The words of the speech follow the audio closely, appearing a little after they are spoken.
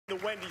The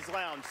Wendy's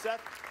Lounge.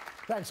 Seth?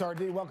 Thanks,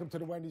 RD. Welcome to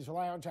the Wendy's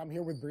Lounge. I'm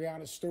here with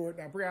Breanna Stewart.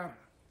 Now, Breanna,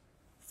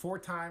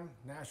 4-time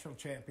national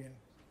champion,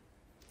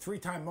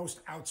 3-time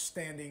most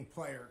outstanding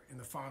player in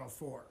the Final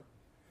Four.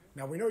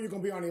 Now, we know you're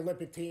going to be on the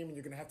Olympic team and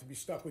you're going to have to be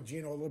stuck with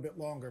Gino a little bit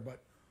longer, but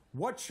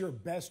what's your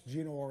best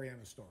Gino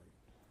Auriemma story?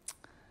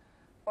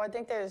 Well, I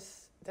think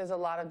there's a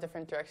lot of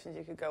different directions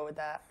you could go with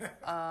that.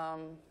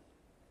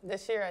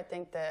 This year, I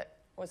think that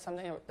was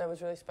something that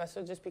was really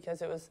special just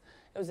because it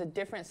was a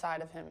different side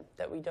of him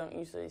that we don't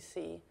usually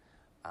see.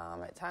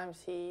 At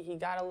times, he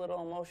got a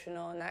little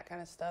emotional and that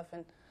kind of stuff,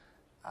 and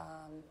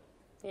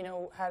you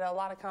know, had a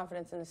lot of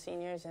confidence in the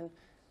seniors and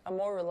a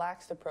more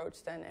relaxed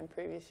approach than in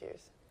previous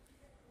years.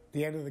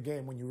 The end of the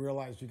game, when you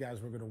realized you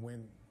guys were going to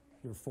win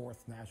your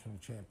 4th national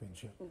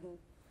championship,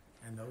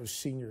 and those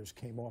seniors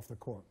came off the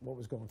court, what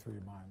was going through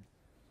your mind?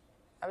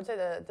 I would say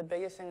the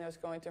biggest thing that was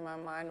going through my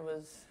mind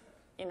was,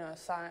 you know, a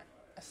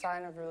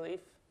sign of relief,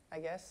 I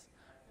guess,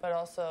 but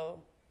also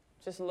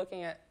just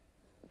looking at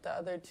the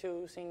other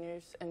 2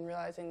 seniors and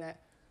realizing that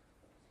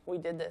we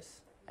did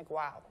this. Like,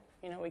 wow.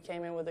 You know, we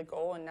came in with a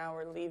goal, and now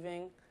we're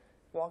leaving,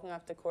 walking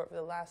off the court for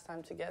the last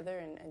time together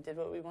and did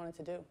what we wanted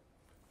to do.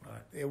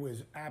 It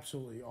was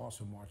absolutely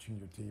awesome watching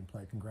your team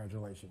play.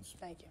 Congratulations.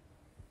 Thank you.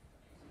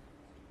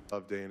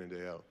 Love day in and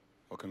day out.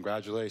 Well,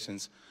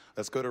 congratulations.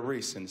 Let's go to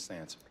Reese in the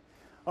stands.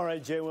 All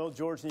right, J. Will,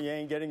 George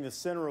Niang getting the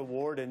Center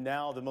Award, and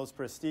now the most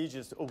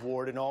prestigious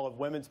award in all of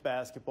women's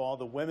basketball,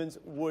 the Women's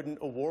Wooden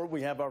Award.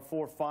 We have our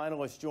 4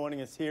 finalists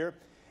joining us here.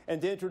 And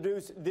to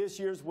introduce this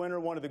year's winner,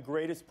 one of the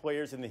greatest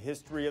players in the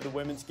history of the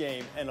women's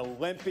game, an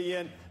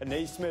Olympian, a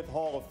Naismith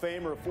Hall of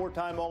Famer, a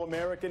 4-time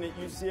All-American at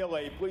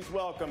UCLA. Please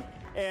welcome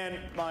Ann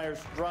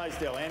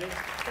Myers-Drysdale. Annie?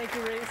 Thank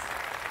you, Reese.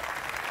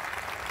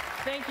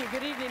 Thank you.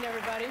 Good evening,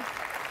 everybody.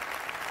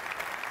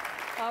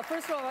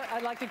 First of all,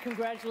 I'd like to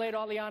congratulate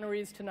all the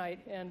honorees tonight,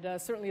 and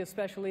certainly a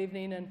special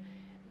evening. And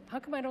how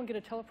come I don't get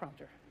a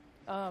teleprompter?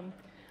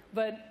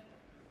 But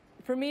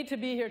for me to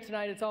be here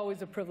tonight, it's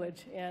always a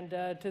privilege, and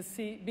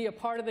to be a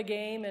part of the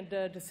game and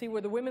to see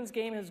where the women's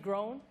game has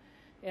grown,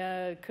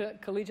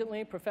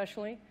 collegiately,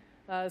 professionally,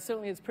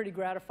 certainly is pretty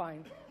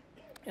gratifying.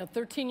 You know,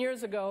 13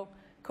 years ago,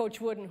 Coach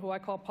Wooden, who I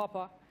call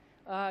Papa,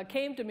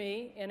 came to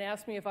me and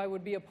asked me if I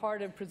would be a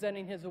part of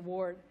presenting his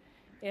award.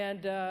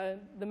 And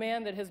the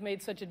man that has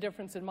made such a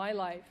difference in my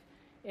life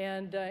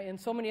and in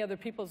so many other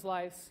people's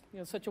lives, you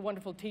know, such a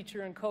wonderful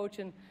teacher and coach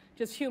and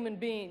just human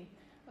being,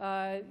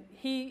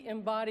 he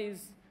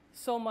embodies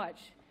so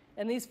much.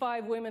 And these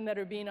 5 women that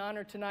are being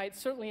honored tonight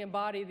certainly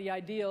embody the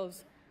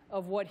ideals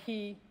of what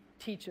he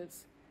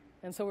teaches.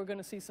 And so we're going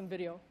to see some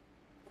video.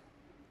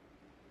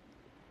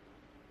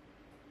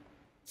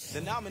 The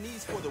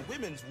nominees for the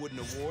Women's Wooden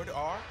Award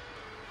are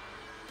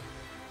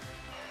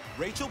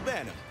Rachel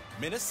Banham,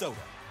 Minnesota.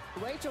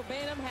 Rachel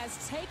Banham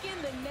has taken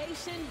the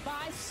nation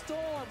by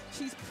storm.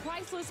 She's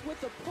priceless with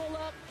the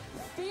pull-up,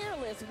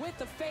 fearless with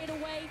the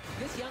fadeaway.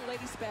 This young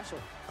lady's special.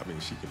 I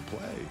mean, she can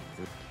play.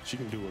 She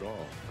can do it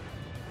all.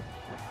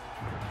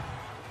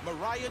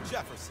 Mariah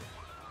Jefferson,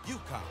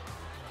 UConn.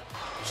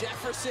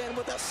 Jefferson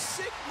with a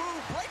sick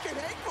move, breaking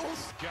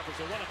ankles.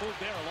 Jefferson, what a move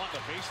there along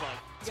the baseline.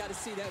 You got to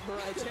see that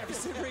Mariah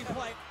Jefferson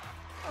replay.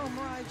 Oh,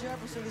 Mariah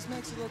Jefferson, this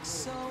makes it look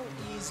so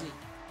easy.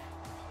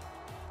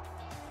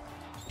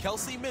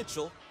 Kelsey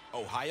Mitchell,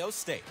 Ohio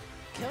State.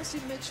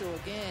 Kelsey Mitchell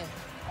again,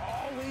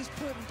 always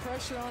putting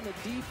pressure on the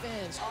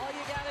defense. All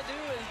you got to do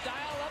is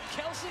dial up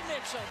Kelsey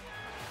Mitchell.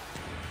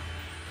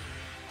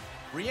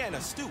 Breanna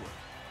Stewart,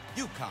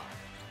 UConn.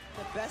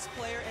 The best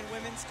player in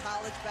women's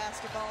college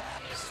basketball.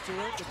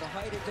 Stewart with the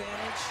height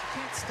advantage.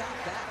 Can't stop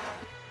that.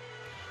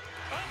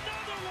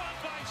 Another one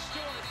by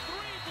Stewart.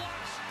 3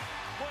 blocks.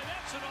 Boy,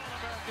 that's an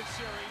All-American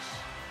series.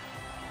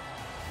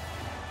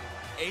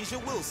 Asia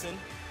Wilson,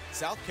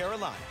 South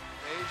Carolina.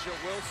 Asia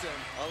Wilson,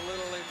 a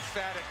little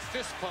emphatic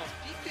fist pump.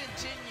 He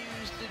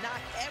continues to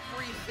knock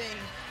everything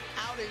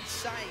out in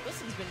sight.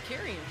 Wilson's been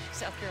carrying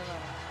South Carolina.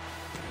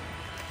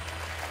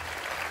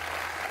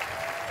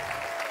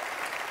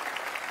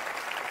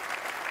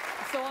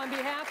 So on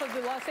behalf of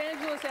the Los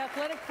Angeles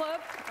Athletic Club,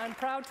 I'm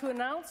proud to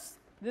announce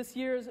this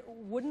year's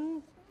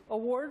Wooden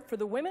Award for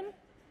the women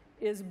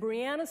is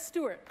Breanna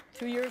Stewart,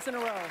 2 years in a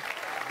row.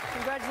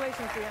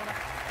 Congratulations, Breanna.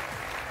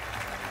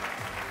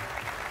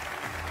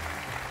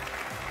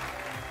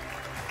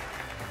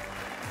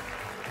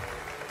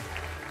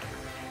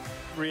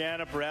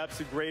 Breanna, perhaps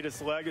the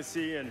greatest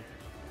legacy in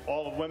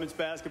all of women's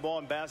basketball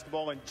and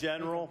basketball in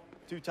general.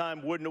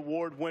 2-time Wooden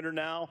Award winner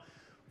now.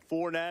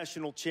 4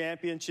 national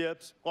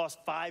championships, lost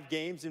 5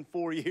 games in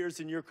 4 years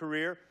in your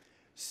career.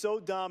 So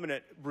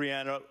dominant,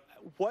 Breanna.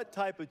 What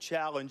type of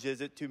challenge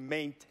is it to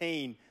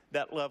maintain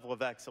that level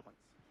of excellence?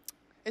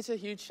 It's a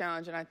huge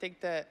challenge, and I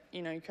think that,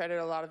 you know, you credit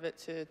a lot of it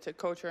to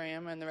Coach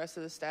Auriemma and the rest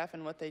of the staff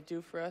and what they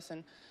do for us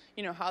and,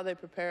 you know, how they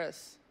prepare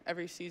us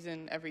every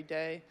season, every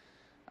day.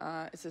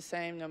 It's the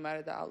same no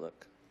matter the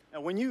outlook.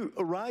 Now, when you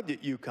arrived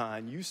at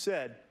UConn, you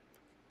said,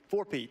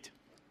 "4-peat."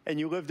 And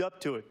you lived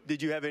up to it.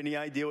 Did you have any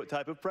idea what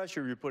type of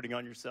pressure you're putting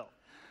on yourself?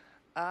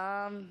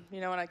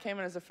 You know, when I came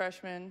in as a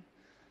freshman,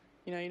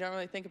 you know, you don't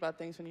really think about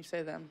things when you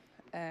say them.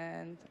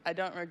 And I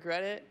don't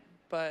regret it,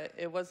 but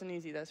it wasn't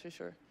easy, that's for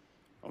sure.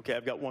 Okay,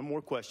 I've got one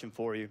more question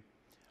for you.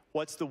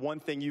 What's the one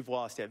thing you've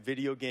lost at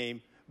video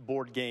game,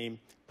 board game,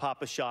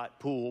 pop-a-shot,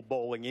 pool,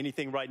 bowling,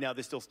 anything right now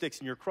that still sticks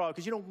in your craw?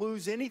 Because you don't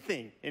lose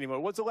anything anymore.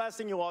 What's the last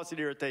thing you lost that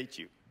irritates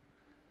you?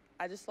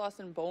 I just lost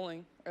in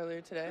bowling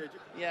earlier today.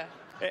 Yeah.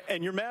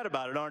 And you're mad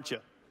about it, aren't you?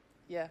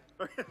 Yeah.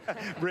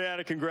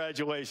 Breanna,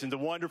 congratulations. A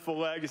wonderful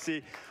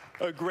legacy,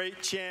 a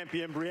great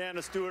champion.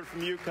 Breanna Stewart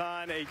from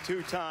UConn, a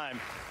two-time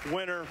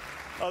winner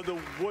of the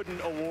Wooden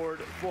Award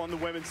on the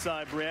women's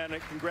side. Breanna,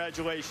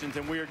 congratulations,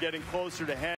 and we are getting closer to